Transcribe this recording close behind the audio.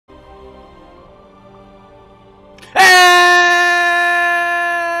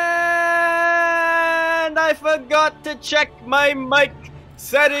I forgot to check my mic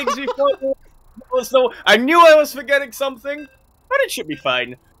settings before. So I knew I was forgetting something, but it should be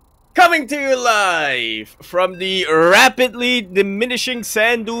fine. Coming to you live from the rapidly diminishing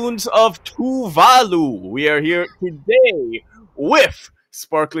sand dunes of Tuvalu. We are here today with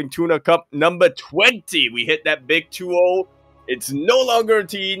Sparkling Tuna Cup number 20. We hit that big 2-0. It's no longer a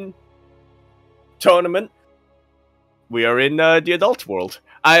teen tournament. We are in the adult world.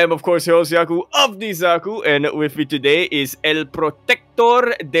 I am, of course, your host, Yaku of the Zaku, and with me today is El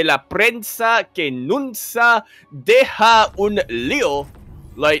Protector de la Prensa que nunca deja un lío,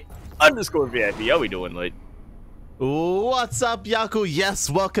 Light _ VIP. How we doing, Light? What's up, Yaku? Yes,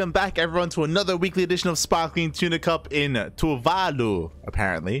 welcome back, everyone, to another weekly edition of Sparkling Tuna Cup in Tuvalu,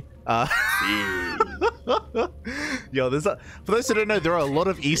 apparently. Yo, for those who don't know, there are a lot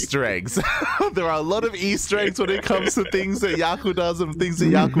of Easter eggs. There are a lot of Easter eggs when it comes to things that Yaku does and things that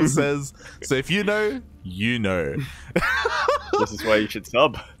Yaku says. So if you know, you know. This is why you should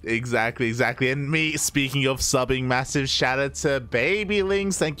sub. Exactly. And me, speaking of subbing, massive shout out to Baby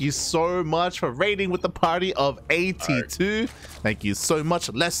Lings. Thank you so much for raiding with the party of 82. Thank you so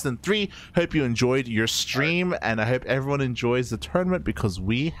much. Less than 3. Hope you enjoyed your stream, and I hope everyone enjoys the tournament because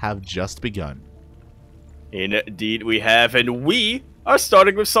we have just begun. Indeed we have, and we are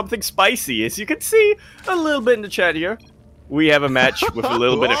starting with something spicy. As you can see a little bit in the chat here, we have a match with a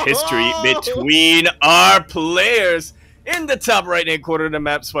little bit of history between our players. In the top right-hand corner of the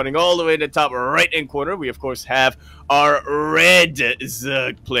map, spawning all the way in the top right-hand corner, we of course have our red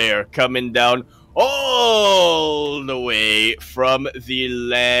Zerg player coming down all the way from the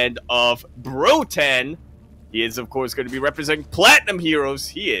land of Brotan. He is of course going to be representing Platinum Heroes.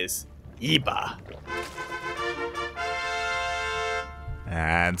 He is Iba.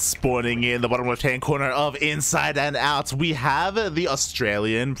 And spawning in the bottom left-hand corner of Inside and Out, we have the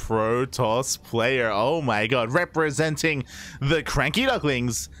Australian Protoss player. Oh my god, representing the Cranky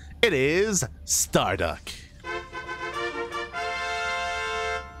Ducklings, it is StarDuck.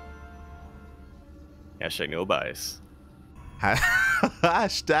 Hashtag no bias.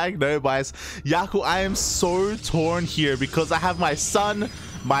 Hashtag no bias. Yaku, I am so torn here because I have my son,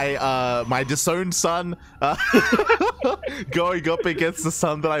 my disowned son, going up against the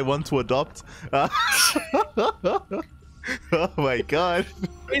son that I want to adopt. Oh my god.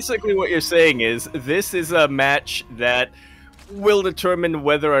 Basically what you're saying is this is a match that will determine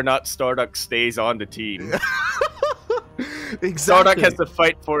whether or not StarDuck stays on the team. Exactly. StarDuck has to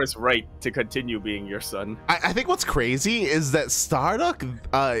fight for his right to continue being your son. I think what's crazy is that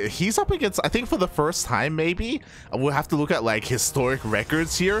StarDuck, he's up against, I think for the first time maybe, we'll have to look at like historic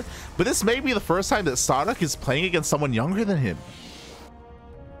records here, but this may be the first time that StarDuck is playing against someone younger than him.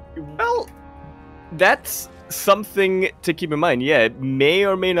 Well, that's something to keep in mind. Yeah, it may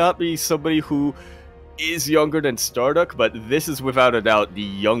or may not be somebody who is younger than StarDuck, but this is without a doubt the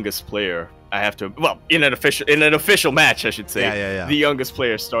youngest player. I have to, well, in an official match, I should say. Yeah. The youngest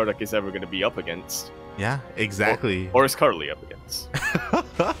player StarDuck is ever going to be up against. Yeah, exactly. Or is currently up against.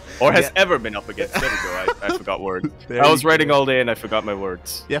 Or has ever been up against. There we go. I forgot words. I was writing all day and I forgot my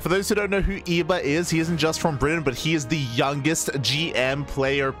words. Yeah, for those who don't know who Iba is, he isn't just from Britain, but he is the youngest GM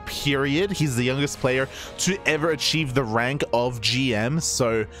player, period. He's the youngest player to ever achieve the rank of GM.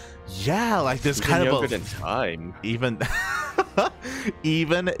 So, yeah, like there's kind of younger than time.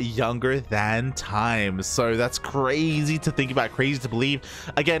 Even younger than time. So that's crazy to think about, crazy to believe.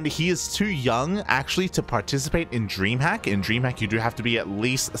 Again, he is too young actually to participate in DreamHack. In DreamHack, you do have to be at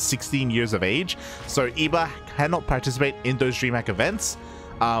least 16 years of age. So Iba cannot participate in those DreamHack events.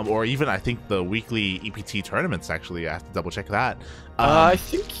 Or even, I think, the weekly EPT tournaments, actually. I have to double check that. I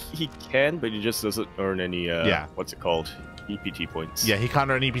think he can, but he just doesn't earn any, what's it called? EPT points. Yeah, he can't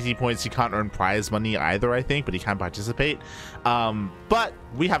earn EPT points. He can't earn prize money either, I think, but he can participate. But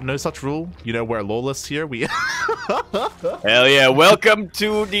we have no such rule. You know, we're lawless here. We Hell yeah, welcome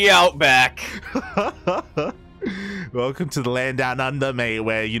to the Outback. Welcome to the land down under, mate,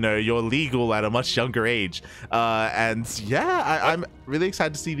 where, you know, you're legal at a much younger age. And yeah, I'm really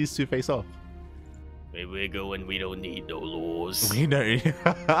excited to see these two face off. Where we're going, we don't need no laws. We know.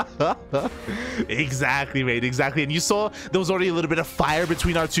 Exactly, mate, exactly. And you saw there was already a little bit of fire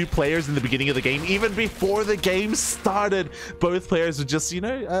between our two players in the beginning of the game. Even before the game started, both players were just, you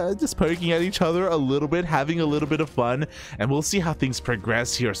know, just poking at each other a little bit, having a little bit of fun. And we'll see how things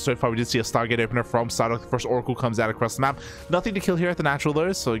progress here. So far, we did see a Stargate opener from StarDuck. The first Oracle comes out across the map. Nothing to kill here at the natural,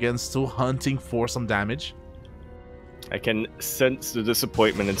 though. So again, still hunting for some damage. I can sense the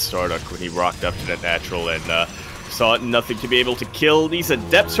disappointment in StarDuck when he rocked up to that natural and saw nothing to be able to kill. These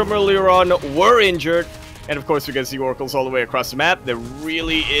adepts from earlier on were injured. And of course, we can see oracles all the way across the map. There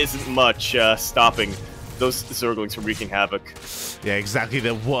really isn't much stopping those Zerglings from wreaking havoc. Yeah, exactly.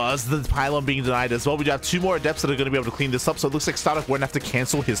 There was the pylon being denied as well. We do have 2 more Adepts that are going to be able to clean this up, so it looks like StarDuck won't have to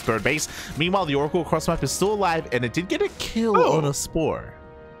cancel his 3rd base. Meanwhile, the Oracle across map is still alive, and it did get a kill on a Spore.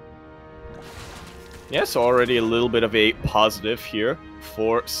 Yeah, so already a little bit of a positive here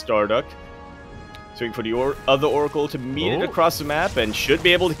for StarDuck. Waiting for the other Oracle to meet it across the map, and should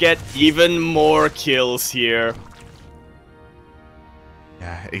be able to get even more kills here.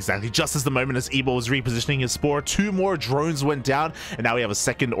 Yeah, exactly. Just as the moment as Ebo was repositioning his Spore, 2 more drones went down, and now we have a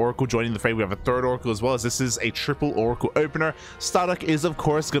 2nd Oracle joining the fray. We have a 3rd Oracle as well, as this is a triple Oracle opener. StarDuck is, of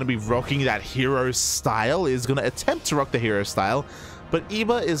course, going to be rocking that hero style, is going to attempt to rock the hero style, but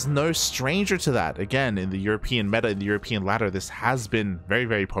Eba is no stranger to that. Again, in the European meta, in the European ladder, this has been very,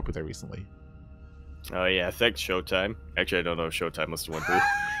 very popular recently. Oh yeah, thanks Showtime. Actually, I don't know if Showtime was the one who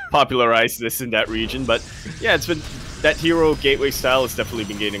popularized this in that region, but yeah, it's been that hero gateway style has definitely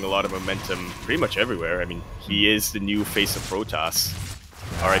been gaining a lot of momentum pretty much everywhere. I mean, he is the new face of Protoss.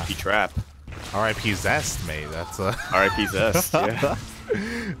 R.I.P. Trap. R.I.P. Zest, mate. That's R.I.P. Zest. Yeah.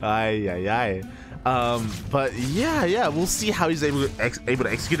 Aye. But yeah, we'll see how he's able to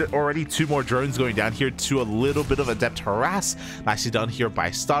execute it. Already 2 more drones going down here to a little bit of Adept harass. Nicely done here by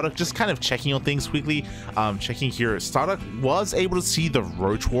StarDuck. Just kind of checking on things quickly. Checking here, StarDuck was able to see the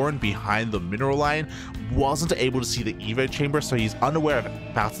Roach Warren behind the mineral line, wasn't able to see the Evo chamber, so he's unaware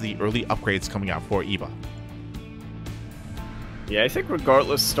about the early upgrades coming out for Eva. Yeah, I think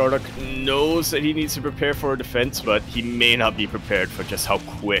regardless, StarDuck knows that he needs to prepare for a defense, but he may not be prepared for just how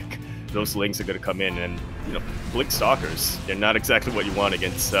quick those Lings are going to come in. And, you know, Blink Stalkers, they're not exactly what you want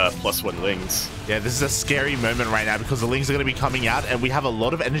against +1 Lings. Yeah, this is a scary moment right now because the Lings are going to be coming out, and we have a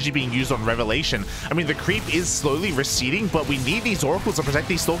lot of energy being used on Revelation. I mean, the creep is slowly receding, but we need these Oracles to protect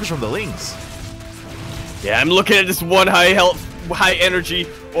these Stalkers from the Lings. Yeah, I'm looking at this one high health, high energy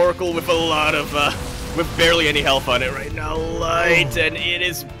Oracle with a lot of, with barely any health on it right now. Light, and it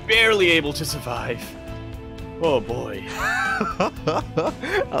is barely able to survive. Oh boy.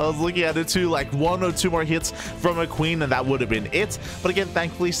 I was looking at it too, like 1 or 2 more hits from a Queen and that would have been it. But again,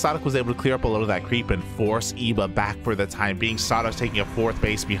 thankfully, StarDuck was able to clear up a lot of that creep and force Eba back for the time being. StarDuck taking a 4th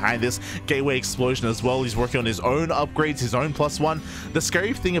base behind this gateway explosion as well. He's working on his own upgrades, his own +1. The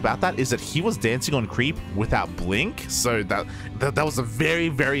scary thing about that is that he was dancing on creep without blink, so that was a very,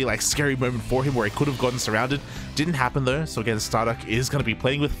 very like scary moment for him where he could have gotten surrounded. Didn't happen though, so again, StarDuck is going to be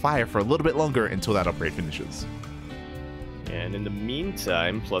playing with fire for a little bit longer until that upgrade finishes. And in the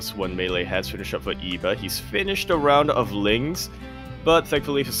meantime, +1 melee has finished up for Eba. He's finished a round of Lings, but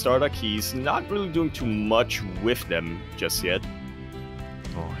thankfully for StarDuck, he's not really doing too much with them just yet.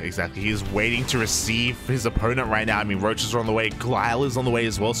 Oh, exactly. He's waiting to receive his opponent right now. I mean, Roaches are on the way. Glyle is on the way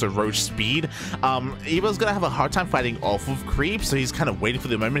as well, so Roach speed. Eva's going to have a hard time fighting off of creep, so he's kind of waiting for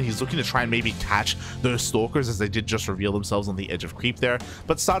the moment. He's looking to try and maybe catch those Stalkers as they did just reveal themselves on the edge of creep there.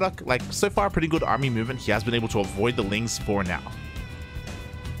 But StarDuck, like, so far, pretty good army movement. He has been able to avoid the Lings for now.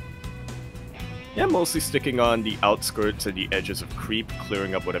 Yeah, mostly sticking on the outskirts and the edges of creep,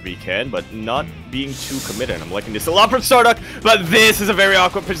 clearing up whatever he can, but not being too committed. I'm liking this a lot from StarDuck, but this is a very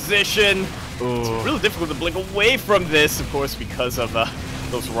awkward position. Ooh. It's really difficult to blink away from this, of course, because of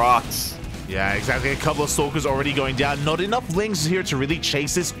those rocks. Yeah, exactly. A couple of Stalkers already going down. Not enough Lings here to really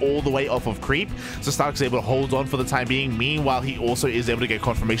chase this all the way off of creep. So StarDuck's able to hold on for the time being. Meanwhile, he also is able to get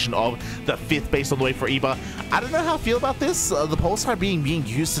confirmation of the 5th base on the way for Eba. I don't know how I feel about this. The Pulsar being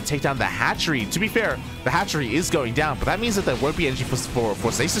used to take down the hatchery. To be fair, the hatchery is going down, but that means that there won't be energy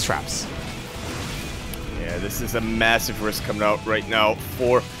for stasis traps. Yeah, this is a massive risk coming out right now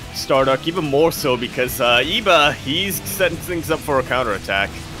for StarDuck, even more so because Eba, he's setting things up for a counterattack.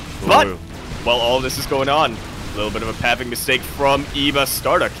 But while all this is going on, a little bit of a pathing mistake from Eba.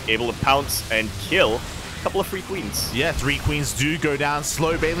 StarDuck able to pounce and kill a couple of free queens. Yeah, 3 queens do go down.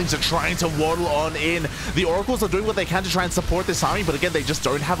 Slow Banelings are trying to waddle on in. The Oracles are doing what they can to try and support this army, but again, they just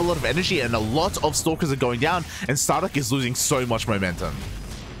don't have a lot of energy, and a lot of Stalkers are going down, and StarDuck is losing so much momentum.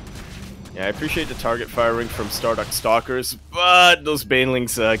 Yeah, I appreciate the target firing from StarDuck Stalkers, but those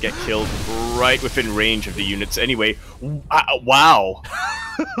Banelings get killed right within range of the units anyway. Wow.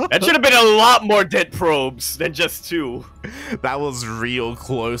 That should have been a lot more dead probes than just 2. That was real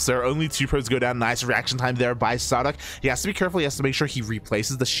close. There are only 2 probes go down. Nice reaction time there by StarDuck. He has to be careful. He has to make sure he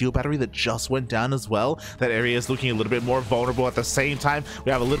replaces the shield battery that just went down as well. That area is looking a little bit more vulnerable at the same time.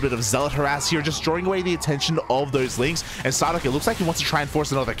 We have a little bit of Zealot harass here, just drawing away the attention of those Lings. And StarDuck, it looks like he wants to try and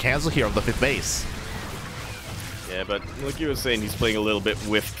force another cancel here of the 5th base. Yeah, but like you were saying, he's playing a little bit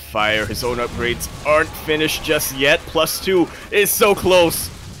with fire. His own upgrades aren't finished just yet. +2 is so close,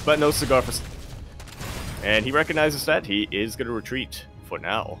 but no cigar for... And he recognizes that. He is going to retreat for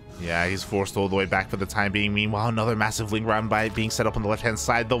now. Yeah, he's forced all the way back for the time being. Meanwhile, another massive link round by being set up on the left-hand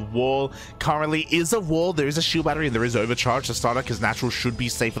side. The wall currently is a wall. There is a shield battery and there is overcharge. So StarDuck, his natural, should be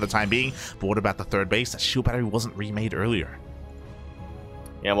safe for the time being. But what about the third base? That shield battery wasn't remade earlier.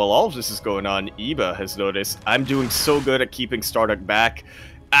 Yeah, while all of this is going on, Eba has noticed, I'm doing so good at keeping StarDuck back.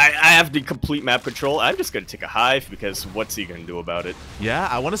 I have the complete map control. I'm just going to take a hive because what's he going to do about it? Yeah,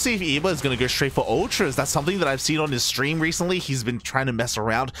 I want to see if Eba is going to go straight for ultras. That's something that I've seen on his stream recently. He's been trying to mess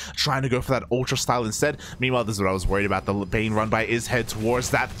around, trying to go for that ultra style instead. Meanwhile, this is what I was worried about. The Bane run by is head towards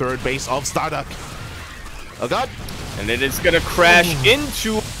that third base of StarDuck. Oh god. And it is going to crash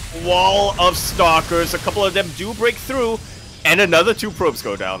into a wall of stalkers. A couple of them do break through. And another 2 probes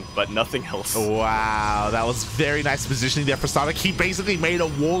go down, but nothing else. Wow, that was very nice positioning there for StarDuck. He basically made a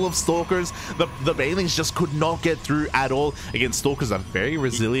wall of stalkers. The Banelings just could not get through at all. Again, stalkers are very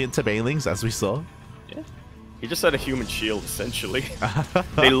resilient to Banelings, as we saw. Yeah. He just had a human shield, essentially.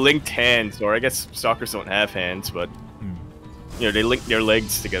 They linked hands, or I guess stalkers don't have hands, but... You know, they linked their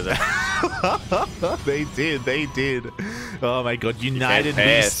legs together. They did. Oh my god, united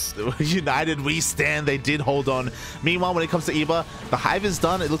we stand. They did hold on. Meanwhile, when it comes to Eba, the hive is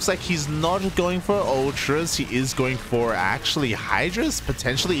done. It looks like he's not going for ultras. He is going for actually hydras,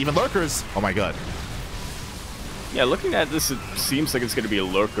 potentially even lurkers. Oh my god. Yeah, looking at this, it seems like it's going to be a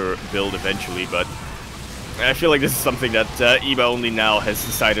lurker build eventually, but I feel like this is something that Eba only now has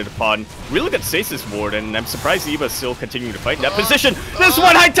decided upon. Really good stasis ward, and I'm surprised Eba is still continuing to fight in that position. This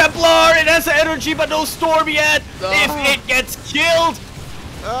one High Templar! It has the energy, but no storm yet! If it gets killed!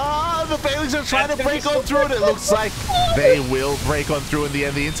 The Banelings are trying to break on through, and it looks like they will break on through in the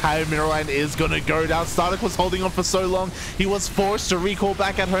end. The entire mineral line is going to go down. StarDuck was holding on for so long. He was forced to recall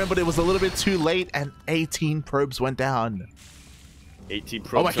back at home, but it was a little bit too late, and 18 probes went down. 18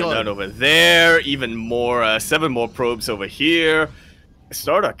 probes went down over there, even more, 7 more probes over here.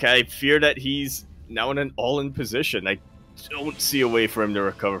 StarDuck, I fear that he's now in an all-in position. I don't see a way for him to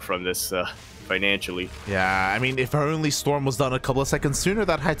recover from this financially. Yeah, I mean, if only Storm was done a couple of seconds sooner,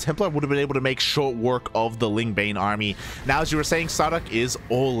 that High Templar would have been able to make short work of the Ling Bane army. Now, as you were saying, StarDuck is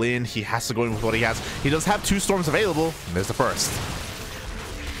all in. He has to go in with what he has. He does have 2 Storms available, and there's the first.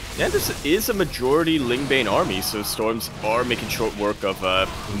 Yeah, this is a majority Ling Bane army, so Storms are making short work of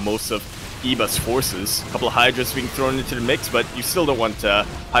most of Eba's forces. A couple of Hydras being thrown into the mix, but you still don't want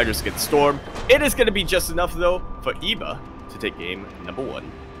Hydras to get Storm. It is going to be just enough, though, for Eba to take game number 1.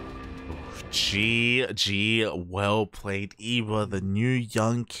 GG, well played. Eba, the new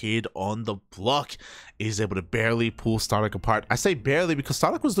young kid on the block, is able to barely pull StarDuck apart. I say barely because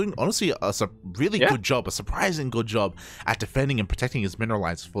StarDuck was doing, honestly, a really good job, a surprising good job at defending and protecting his mineral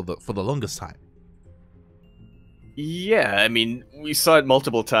lines for the longest time. Yeah, I mean, we saw it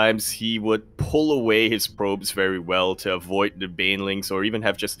multiple times. He would pull away his probes very well to avoid the Banelings, or even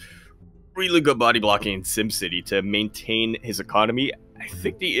have just really good body blocking in SimCity to maintain his economy. I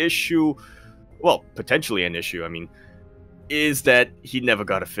think the issue, well, potentially an issue, I mean, is that he never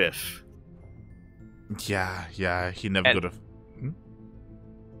got a 5th. Yeah, he never got a...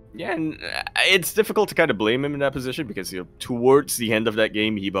 Yeah, and it's difficult to kind of blame him in that position because, you know, towards the end of that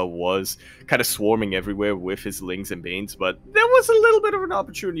game, Eba was kind of swarming everywhere with his Lings and Banes, but there was a little bit of an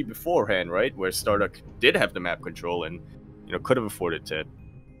opportunity beforehand, right, where StarDuck did have the map control and, you know, could have afforded to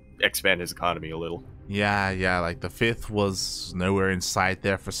expand his economy a little. Yeah, like the 5th was nowhere in sight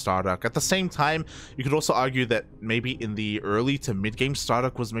there for StarDuck. At the same time, you could also argue that maybe in the early to mid-game,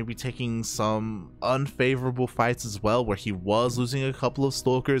 StarDuck was maybe taking some unfavorable fights as well, where he was losing a couple of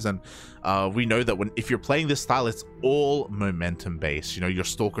Stalkers, and we know that if you're playing this style, it's all momentum-based. You know, your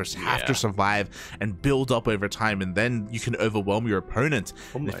Stalkers have to survive and build up over time, and then you can overwhelm your opponent.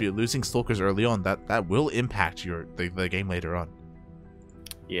 And if you're losing Stalkers early on, that will impact the game later on.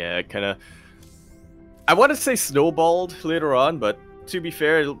 Yeah, it kind of... I want to say snowballed later on, but to be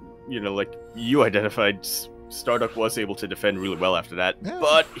fair, you know, like you identified, StarDuck was able to defend really well after that,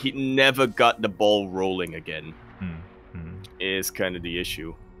 but he never got the ball rolling again, is kind of the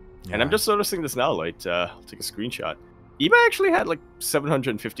issue. And I'm just noticing this now, like, I'll take a screenshot. Eba actually had like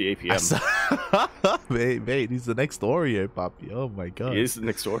 750 APM. Mate, he's the next Oreo, Poppy. Oh my god. He is the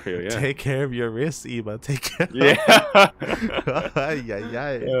next Oreo, yeah. Take care of your wrist, Eba. Take care. Yeah.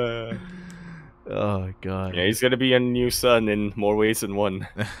 Oh god. Yeah, he's gonna be a new son in more ways than one.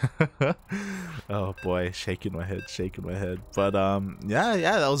 Oh boy, shaking my head. But yeah,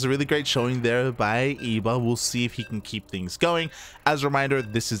 that was a really great showing there by Eba. We'll see if he can keep things going. As a reminder,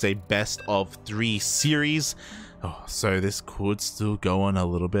 this is a best of 3 series. Oh, so this could still go on a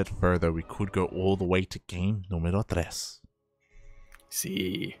little bit further. We could go all the way to game numero 3.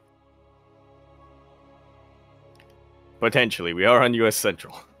 See. Potentially, we are on US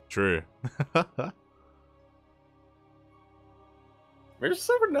Central. True. We're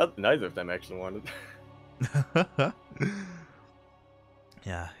server neither of them actually wanted.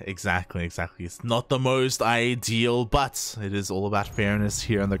 Yeah, exactly. It's not the most ideal, but it is all about fairness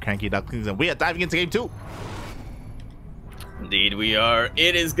here on the Cranky Ducklings, and we are diving into game 2. Indeed we are.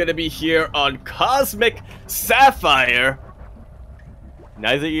 It is gonna be here on Cosmic Sapphire.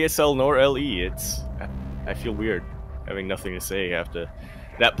 Neither ESL nor LE. I feel weird having nothing to say after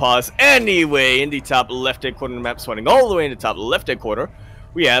that pause. Anyway, in the top left-hand corner of the map, swinging all the way in the top left-hand corner,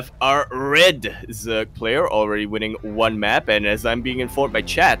 we have our red Zerg player already winning 1 map, and as I'm being informed by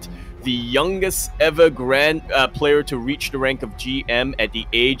chat, the youngest ever grand player to reach the rank of GM at the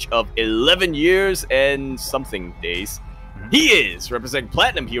age of 11 years and something days. He is representing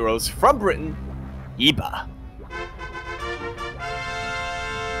Platinum Heroes from Britain, Iba.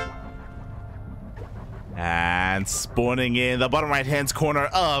 And spawning in the bottom right-hand corner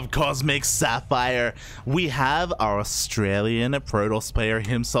of Cosmic Sapphire, we have our Australian Protoss player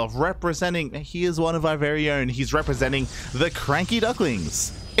himself representing, he is one of our very own, he's representing the Cranky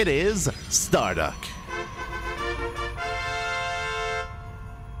Ducklings. It is StarDuck.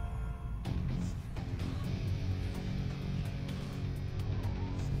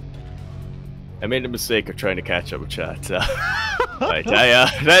 I made the mistake of trying to catch up with chat. Right,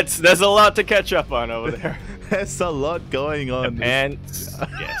 there's a lot to catch up on over there. There's a lot going on. And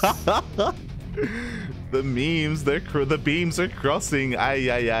yes, the memes, the beams are crossing.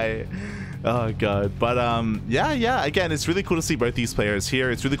 Aye. Oh god. But yeah. Again, it's really cool to see both these players here.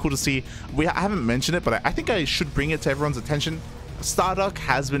 It's really cool to see. I haven't mentioned it, but I think I should bring it to everyone's attention. StarDuck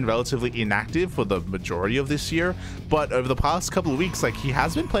has been relatively inactive for the majority of this year, but over the past couple of weeks, like, he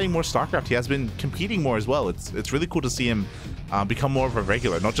has been playing more StarCraft. He has been competing more as well. It's really cool to see him become more of a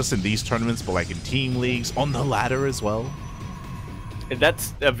regular, not just in these tournaments, but like in team leagues, on the ladder as well.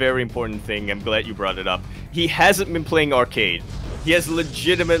 That's a very important thing. I'm glad you brought it up. He hasn't been playing arcade. He has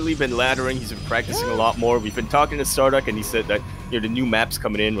legitimately been laddering. He's been practicing a lot more. We've been talking to StarDuck, and he said that, you know, the new maps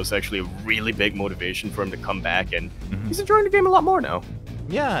coming in was actually a really big motivation for him to come back, and he's enjoying the game a lot more now.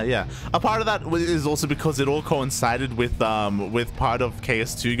 Yeah. A part of that is also because it all coincided with part of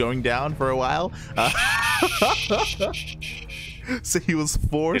KS2 going down for a while. So he was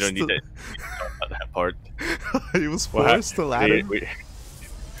forced. You don't need to talk about that part. He was forced to ladder.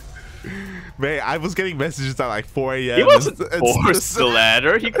 Man, I was getting messages at like 4 a.m. He wasn't forced to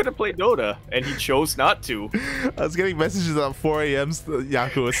ladder. He could have played Dota, and he chose not to. I was getting messages at 4 a.m.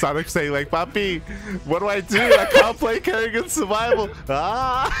 Yaku and Sonic saying like, "Papi, what do I do? I can't play Kerrigan Survival."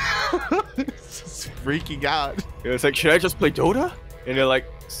 Just freaking out. It was like, should I just play Dota? And they're like,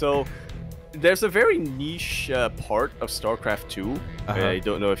 so there's a very niche part of StarCraft 2. I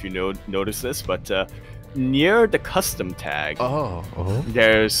don't know if you noticed this, but near the custom tag,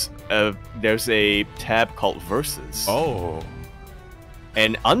 there's a tab called Versus.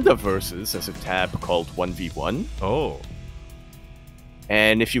 And under Versus, there's a tab called 1v1.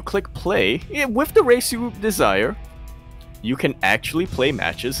 And if you click play, with the race you desire, you can actually play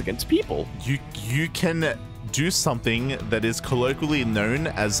matches against people. You can do something that is colloquially known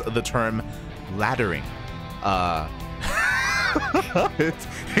as the term laddering.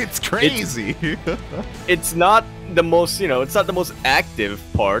 It's crazy. It's not the most, it's not the most active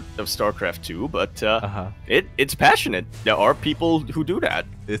part of StarCraft 2, but it's passionate. There are people who do that.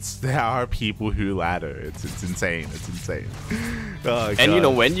 There are people who ladder. It's insane. It's insane. Oh,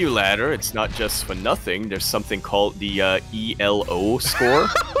 and when you ladder, it's not just for nothing. There's something called the ELO score.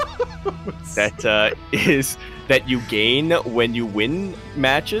 that you gain when you win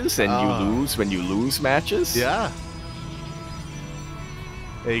matches and you lose when you lose matches. Yeah.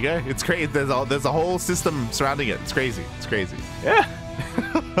 There you go. It's crazy. There's a whole system surrounding it. It's crazy. It's crazy. Yeah.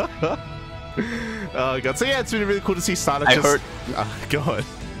 Oh god. So yeah, it's been really cool to see StarDuck. Go on.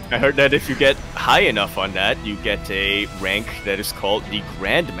 I heard that if you get high enough on that, you get a rank that is called the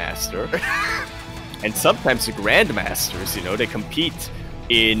Grandmaster. And sometimes the Grandmasters, they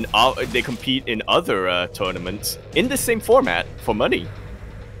compete in other tournaments in the same format for money.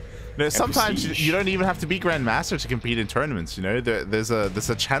 No, sometimes you don't even have to be Grandmaster to compete in tournaments. There's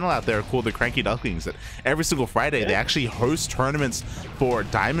a channel out there called the Cranky Ducklings that every single Friday they actually host tournaments for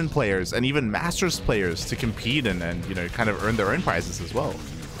Diamond players and even Masters players to compete and kind of earn their own prizes as well.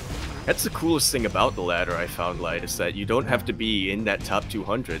 That's the coolest thing about the ladder I found, Light, is that you don't have to be in that top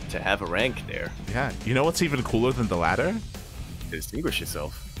 200 to have a rank there. Yeah, you know what's even cooler than the ladder? Distinguish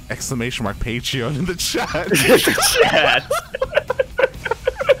yourself. Exclamation mark Patreon in the chat. The chat.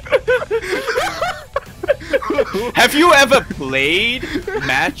 Have you ever played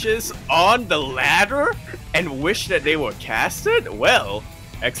matches on the ladder? and wish that they were casted? Well,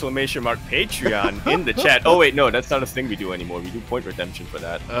 exclamation mark Patreon in the chat. Oh wait, no, that's not a thing we do anymore. We do point redemption for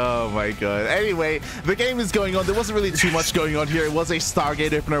that. Oh my god. Anyway, the game is going on. There wasn't really too much going on here. It was a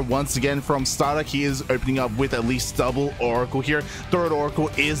Stargate opener once again from StarDuck. He is opening up with at least double Oracle here. Third Oracle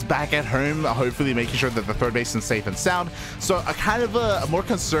is back at home, hopefully making sure that the third base is safe and sound. So a kind of a more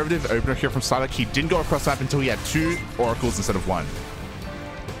conservative opener here from StarDuck. He didn't go across map until he had 2 Oracles instead of 1.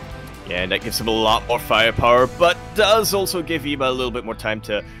 Yeah, and that gives him a lot more firepower, but does also give Eba a little bit more time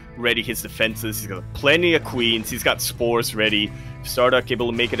to ready his defenses. He's got plenty of queens. He's got spores ready. StarDuck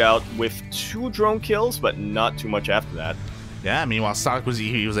able to make it out with 2 drone kills, but not too much after that. Yeah, meanwhile, StarDuck was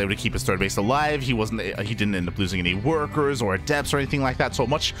able to keep his third base alive. He didn't end up losing any workers or adepts or anything like that. So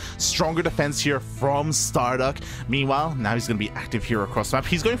much stronger defense here from StarDuck. Meanwhile, now he's going to be active here across the map.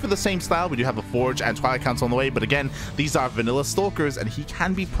 He's going for the same style. We do have a Forge and Twilight Council on the way, but again, these are vanilla stalkers, and he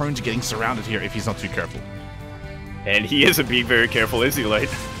can be prone to getting surrounded here if he's not too careful. And he isn't being very careful, is he,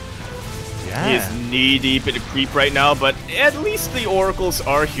 Light? Yeah. He is knee-deep in a creep right now, but at least the Oracles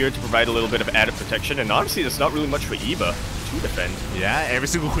are here to provide a little bit of added protection, and honestly, there's not really much for Eba to defend. Yeah, every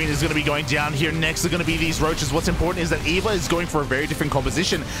single queen is going to be going down here. Next are going to be these roaches. What's important is that Eba is going for a very different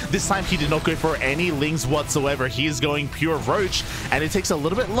composition. This time, he did not go for any lings whatsoever. He is going pure roach, and it takes a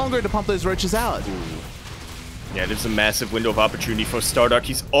little bit longer to pump those roaches out. Ooh. Yeah, there's a massive window of opportunity for StarDuck.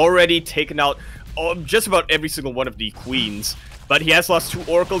 He's already taken out just about every single one of the queens, but he has lost 2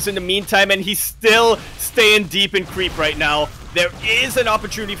 Oracles in the meantime, and he's still staying deep in creep right now. There is an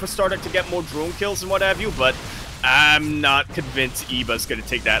opportunity for StarDuck to get more drone kills and what have you, but I'm not convinced Eba's going to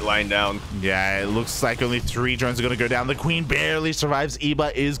take that line down. Yeah, it looks like only 3 drones are going to go down. The queen barely survives.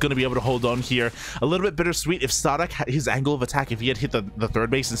 Eba is going to be able to hold on here. A little bit bittersweet. If StarDuck had his angle of attack, if he had hit the third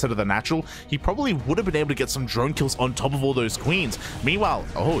base instead of the natural, he probably would have been able to get some drone kills on top of all those queens. Meanwhile,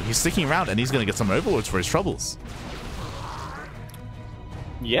 oh, he's sticking around, and he's going to get some overlords for his troubles.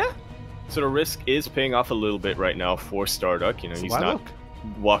 Yeah. So the risk is paying off a little bit right now for StarDuck. You know, he's not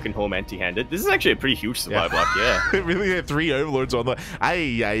walking home empty-handed. This is actually a pretty huge supply block, yeah. It really had 3 overlords on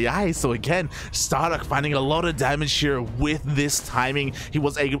the So again, StarDuck finding a lot of damage here with this timing. He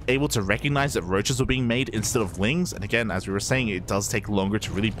was able to recognize that roaches were being made instead of lings, and again, as we were saying, it does take longer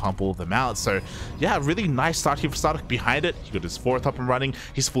to really pump all of them out. So yeah, really nice start here for StarDuck. Behind it, he got his 4th up and running.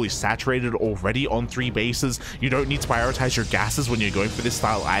 He's fully saturated already on 3 bases. You don't need to prioritize your gases when you're going for this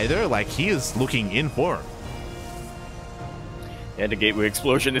style either. Like, he is looking in for him. And the Gateway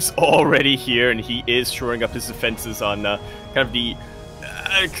Explosion is already here, and he is shoring up his defenses on kind of the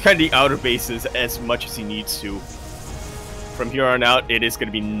outer bases as much as he needs to. From here on out, it is going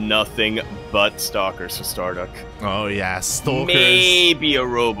to be nothing but stalkers for StarDuck. Oh yeah, stalkers. Maybe a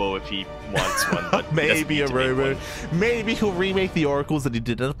robo if he wants one, but maybe a robo. Maybe he'll remake the oracles that he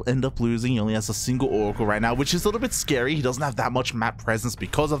did end up losing. He only has a single oracle right now, which is a little bit scary. He doesn't have that much map presence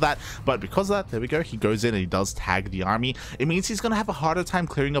because of that, but because of that, there we go. He goes in and he does tag the army. It means he's gonna have a harder time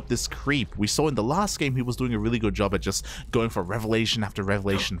clearing up this creep. We saw in the last game he was doing a really good job at just going for revelation after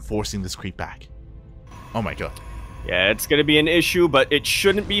revelation, forcing this creep back. Oh my god. Yeah, it's going to be an issue, but it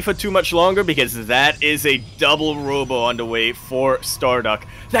shouldn't be for too much longer because that is a double robo on the way for StarDuck.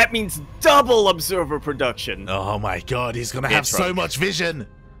 That means double observer production. Oh my god, he's going to have so much vision.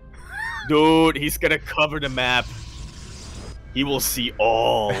 Dude, he's going to cover the map. He will see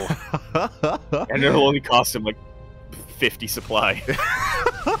all. And it'll only cost him like 50 supply.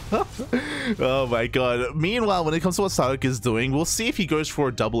 Oh my god. Meanwhile, when it comes to what StarDuck is doing, we'll see if he goes for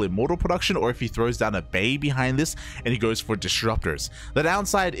a double immortal production or if he throws down a bay behind this and he goes for disruptors. The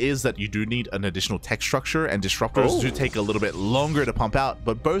downside is that you do need an additional tech structure, and disruptors do take a little bit longer to pump out,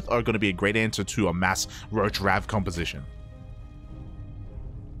 but both are going to be a great answer to a mass roach rav composition.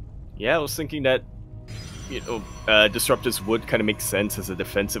 Yeah, I was thinking that disruptors would kind of make sense as a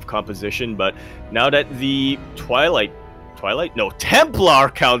defensive composition, but now that the Templar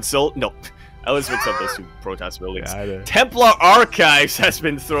Council, no, I always mix up those 2 Protoss buildings. Templar Archives has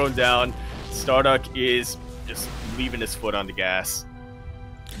been thrown down. StarDuck is just leaving his foot on the gas.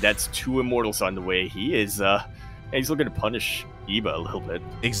 That's 2 immortals on the way. He is, he's looking to punish Eba a little bit.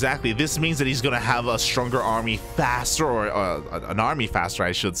 Exactly. This means that he's going to have a stronger army faster, or an army faster,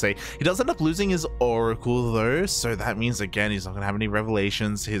 I should say. He does end up losing his oracle though, so that means again he's not going to have any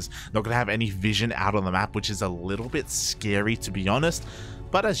revelations. He's not going to have any vision out on the map, which is a little bit scary, to be honest.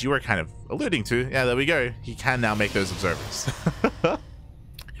 But as you were kind of alluding to, yeah, there we go. He can now make those observers.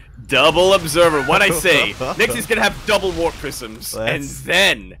 Double observer. What I say? Next he's going to have double warp prisms, and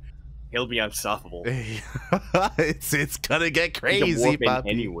then he'll be unstoppable. It's gonna get crazy. He can warp in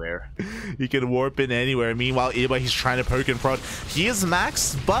anywhere. He can warp in anywhere. Meanwhile, Iba, he's trying to poke and prod. He is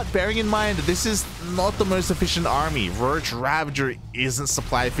maxed, but bearing in mind, this is not the most efficient army. Roach Ravager isn't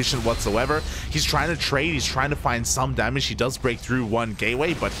supply efficient whatsoever. He's trying to trade. He's trying to find some damage. He does break through one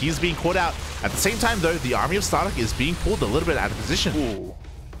gateway, but he's being caught out. At the same time, though, the army of StarDuck is being pulled a little bit out of position. Ooh.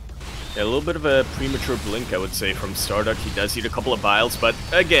 Yeah, a little bit of a premature blink, I would say, from StarDuck. He does need a couple of vials, but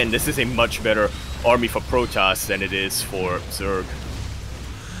again, this is a much better army for Protoss than it is for Zerg.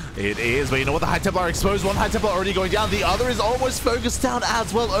 It is, but you know what? The High Templar exposed. One High Templar already going down. The other is almost focused down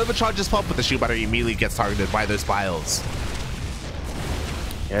as well. Overcharges pop, but the shield battery immediately gets targeted by those vials.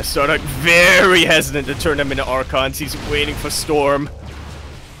 Yeah, StarDuck very hesitant to turn them into Archons. He's waiting for Storm.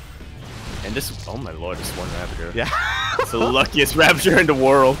 And this, oh my lord, this one Ravager. Yeah. It's the luckiest Ravager in the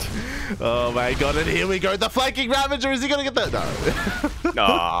world. Oh my god, and here we go. The flanking Ravager, is he gonna get that? No.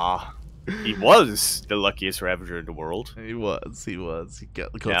 Nah. He was the luckiest Ravager in the world. He was. He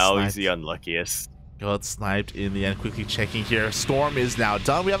got now sniped. he's the unluckiest. Got sniped in the end. Quickly checking here. Storm is now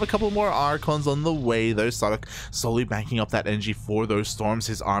done. We have a couple more Archons on the way, though. StarDuck slowly banking up that energy for those storms.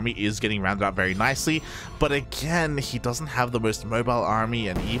 His army is getting rounded out very nicely. But again, he doesn't have the most mobile army,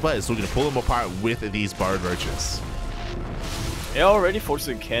 and Iba is still going to pull him apart with these Burrowed Roaches. Yeah, already forced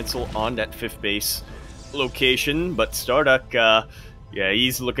to cancel on that 5th base location, but StarDuck, yeah,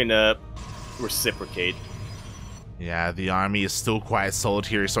 he's looking to reciprocate. Yeah, the army is still quite solid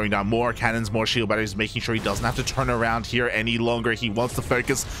here. He's throwing down more cannons, more shield batteries, making sure he doesn't have to turn around here any longer. He wants to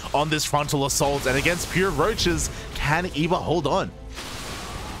focus on this frontal assault, and against pure roaches, can Iba hold on?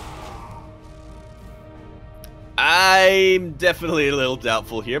 I'm definitely a little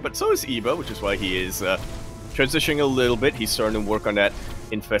doubtful here, but so is Iba, which is why he is transitioning a little bit. He's starting to work on that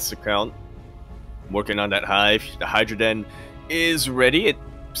Infest account, working on that Hive. The Hydra Den is ready. It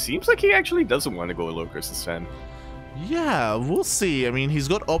seems like he actually doesn't want to go Lurkers this time. Yeah, we'll see. I mean, he's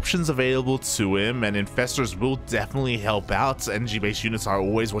got options available to him, and Infestors will definitely help out. Energy-based units are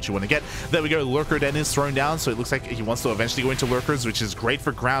always what you want to get. There we go, Lurker Den is thrown down, so it looks like he wants to eventually go into Lurkers, which is great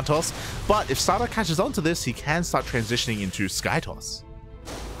for ground toss. But if StarDuck catches on to this, he can start transitioning into Sky Toss.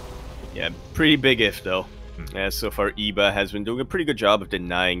 Yeah, pretty big if, though. As so far, Iba has been doing a pretty good job of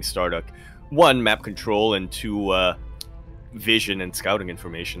denying StarDuck 1, map control, and 2, vision and scouting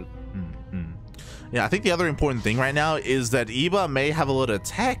information. Yeah, I think the other important thing right now is that Iba may have a lot of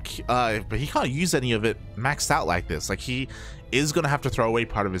tech, but he can't use any of it maxed out like this. Like, he is going to have to throw away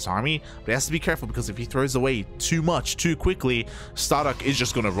part of his army, but he has to be careful, because if he throws away too much too quickly, StarDuck is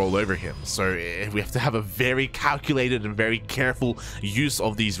just going to roll over him. So we have to have a very calculated and very careful use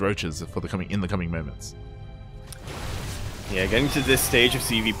of these roaches for in the coming moments. Yeah, getting to this stage of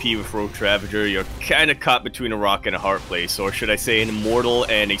CVP with Roach Ravager, you're kind of caught between a rock and a hard place, or should I say an Immortal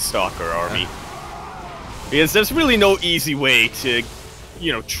and a Stalker army. Because there's really no easy way to,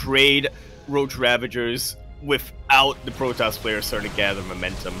 you know, trade Roach Ravagers without the Protoss players starting to gather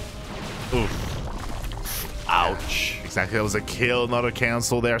momentum. Oof. Ouch. Exactly, that was a kill, not a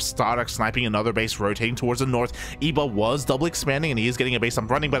cancel there. StarDuck sniping another base, rotating towards the north. Iba was double expanding, and he is getting a base up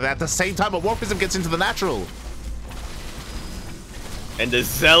running, but at the same time, a Warp Prism gets into the natural. And the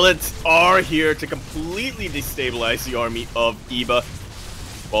Zealots are here to completely destabilize the army of Iba.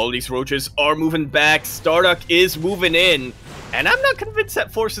 All these roaches are moving back. StarDuck is moving in. And I'm not convinced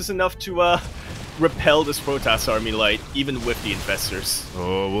that force is enough to repel this Protoss army light, even with the Infestors.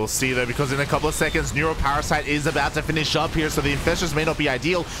 Oh, we'll see though, because in a couple of seconds, Neuroparasite is about to finish up here, so the Infestors may not be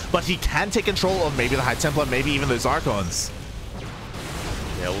ideal, but he can take control of maybe the High Templar, maybe even those Archons.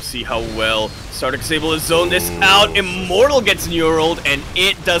 Yeah, we'll see how well StarDuck is able to zone this out. Immortal gets neuraled, and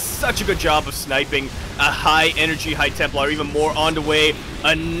it does such a good job of sniping a high-energy High Templar. Even more on the way,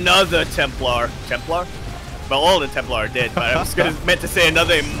 another Templar. Templar? Well, all the Templar are dead, but I was meant to say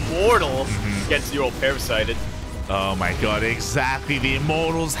another Immortal gets neural parasited. Oh my god, exactly. The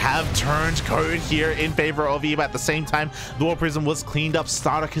Immortals have turned code here in favor of Iba. At the same time, the Warp Prism was cleaned up.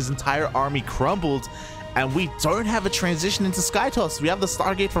 StarDuck, his entire army crumbled. And we don't have a transition into Sky Toss. We have the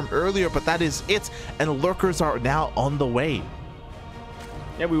Stargate from earlier, but that is it. And Lurkers are now on the way.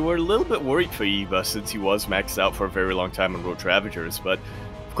 Yeah, we were a little bit worried for Iba since he was maxed out for a very long time on Roach Ravagers. But,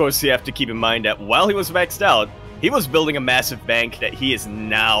 of course, you have to keep in mind that while he was maxed out, he was building a massive bank that he is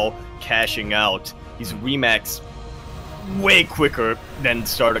now cashing out. He's remaxed way quicker than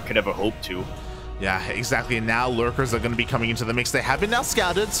StarDuck could ever hope to. Yeah, exactly. And now Lurkers are going to be coming into the mix. They have been now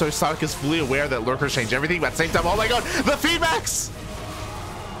scouted, so StarDuck is fully aware that Lurkers change everything. But at the same time, oh my god, the feedbacks!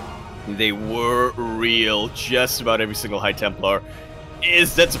 They were real. Just about every single High Templar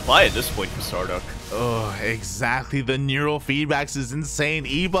is dead supply at this point for StarDuck. Oh, exactly. The neural feedbacks is insane.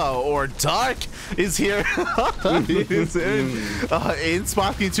 Eva or Dark is here. He's in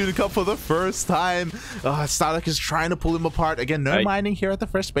Sparkling Tuna Cup for the first time. StarDuck is trying to pull him apart. Again, no mining here at the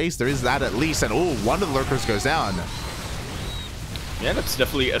first base. There is that at least. And oh, one of the lurkers goes down. Yeah, that's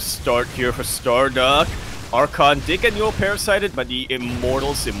definitely a start here for StarDuck. Archon did get neural parasited, but the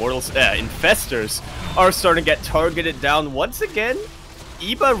infestors are starting to get targeted down once again.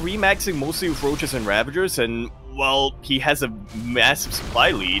 Eba remaxing mostly with Roaches and Ravagers, and while he has a massive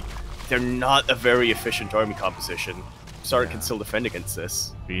supply lead, they're not a very efficient army composition. StarDuck can still defend against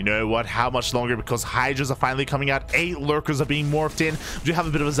this. But you know what? How much longer? Because Hydras are finally coming out. 8 lurkers are being morphed in. We do have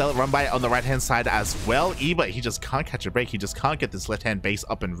a bit of a Zealot run by on the right-hand side as well. Eba, he just can't catch a break. He just can't get this left-hand base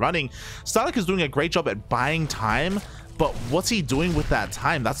up and running. StarDuck is doing a great job at buying time, but what's he doing with that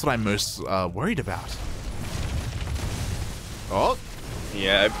time? That's what I'm most worried about. Oh.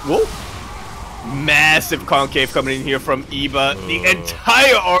 Yeah, whoa. Massive concave coming in here from Eba. The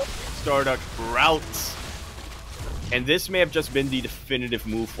entire arc of StarDuck routes. And this may have just been the definitive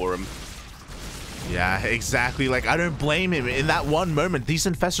move for him. Yeah, exactly. Like, I don't blame him. In that one moment, these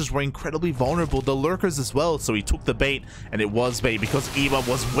infestors were incredibly vulnerable. The lurkers as well. So he took the bait, and it was bait because Eba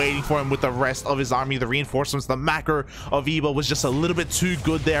was waiting for him with the rest of his army. The reinforcements, the macro of Eba was just a little bit too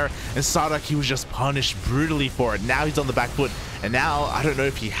good there. And StarDuck, he was just punished brutally for it. Now he's on the back foot. And now, I don't know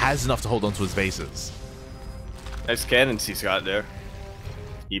if he has enough to hold on to his bases. Nice cannons he's got there.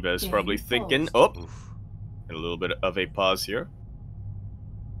 Eba is probably thinking, oh, a little bit of a pause here.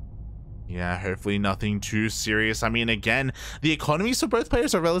 Yeah, hopefully nothing too serious. I mean, again, the economies for both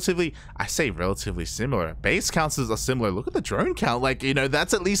players are relatively, I say relatively similar. Base counts are similar. Look at the drone count. Like, you know,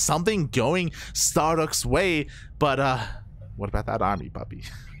 that's at least something going StarDuck's way. But, what about that army, puppy?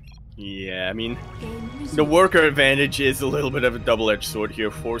 Yeah, I mean, the worker advantage is a little bit of a double-edged sword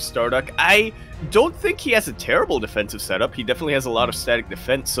here for StarDuck. I don't think he has a terrible defensive setup. He definitely has a lot of static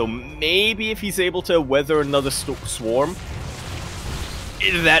defense, so maybe if he's able to weather another swarm,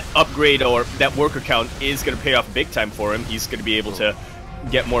 that upgrade or that worker count is going to pay off big time for him. He's going to be able to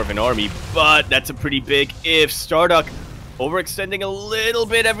get more of an army, but that's a pretty big if. StarDuck overextending a little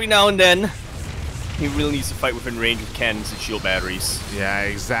bit every now and then. He really needs to fight within range with cannons and shield batteries. Yeah,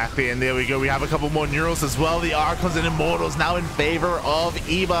 exactly. And there we go. We have a couple more Neurals as well. The Archons and Immortals now in favor of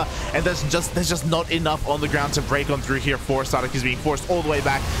Eba. And there's just not enough on the ground to break on through here for StarDuck. He's being forced all the way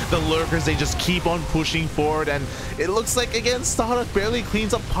back. The Lurkers, they just keep on pushing forward. And it looks like, again, StarDuck barely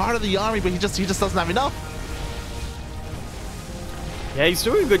cleans up part of the army, but he just doesn't have enough. Yeah, he's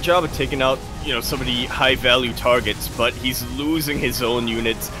doing a good job of taking out, you know, some of the high-value targets, but he's losing his own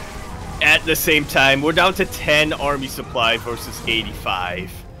units. At the same time, we're down to 10 army supply versus 85.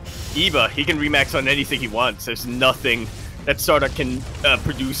 Eba, he can remax on anything he wants. There's nothing that StarDuck can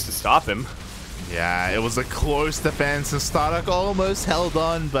produce to stop him. Yeah, it was a close defense, and StarDuck almost held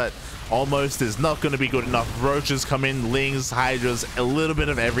on, but almost is not going to be good enough. Roaches come in, Lings, Hydras, a little bit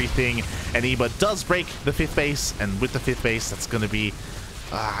of everything, and Eba does break the 5th base, and with the 5th base, that's going to be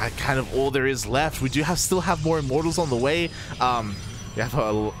kind of all there is left. We do still have more Immortals on the way. We have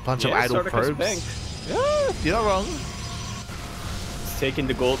a bunch of idle probes. Yeah, you're not wrong. It's taking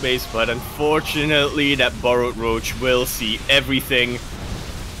the gold base, but unfortunately that borrowed Roach will see everything.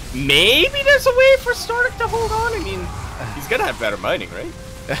 Maybe there's a way for StarDuck to hold on. I mean, he's gonna have better mining, right?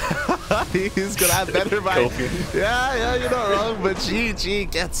 He's gonna have better mining. Yeah, you're not wrong, but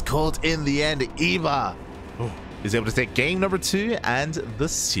GG gets caught in the end. Eba is able to take game number 2 and the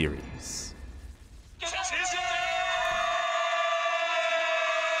series.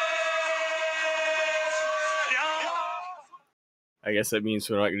 I guess that means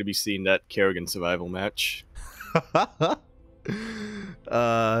we're not going to be seeing that Kerrigan survival match.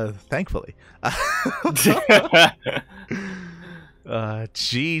 Thankfully.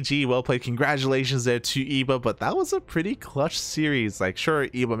 GG, well played. Congratulations there to Eba, but that was a pretty clutch series. Like, sure,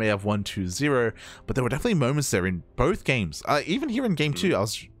 Eba may have won 2-0, but there were definitely moments there in both games. Even here in game 2, I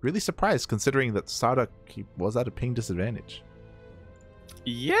was really surprised considering that StarDuck was at a ping disadvantage.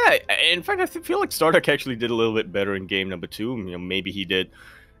 Yeah, in fact, I feel like StarDuck actually did a little bit better in game number 2. You know, maybe he did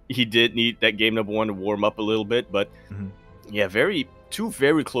need that game number 1 to warm up a little bit, but yeah, two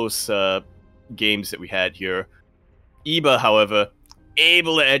very close games that we had here. Eba, however,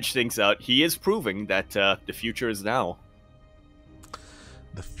 able to edge things out. He is proving that the future is now.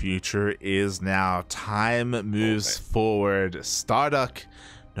 The future is now. Time moves forward. StarDuck,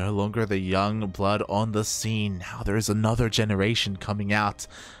 no longer the young blood on the scene. Now there is another generation coming out.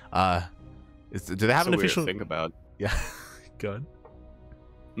 Do they have an official? Think about. Yeah, go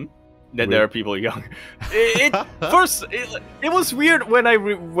on. that there are people young. It was weird when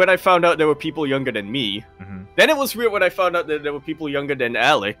I found out there were people younger than me. Then it was weird when I found out that there were people younger than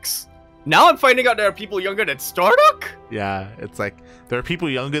Alex. Now I'm finding out there are people younger than StarDuck? Yeah, it's like there are people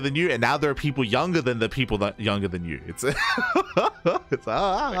younger than you, and now there are people younger than the people that younger than you. It's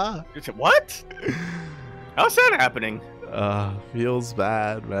what? How's that happening? Feels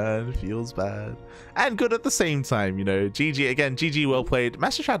bad, man. Feels bad. And good at the same time, you know. GG, well played.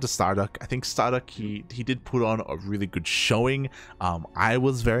 Massive shout out to StarDuck. I think StarDuck, he did put on a really good showing. I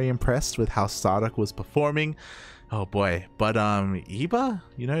was very impressed with how StarDuck was performing. Oh boy. But Eba,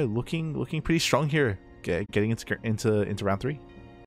 you know, looking pretty strong here, getting into round 3.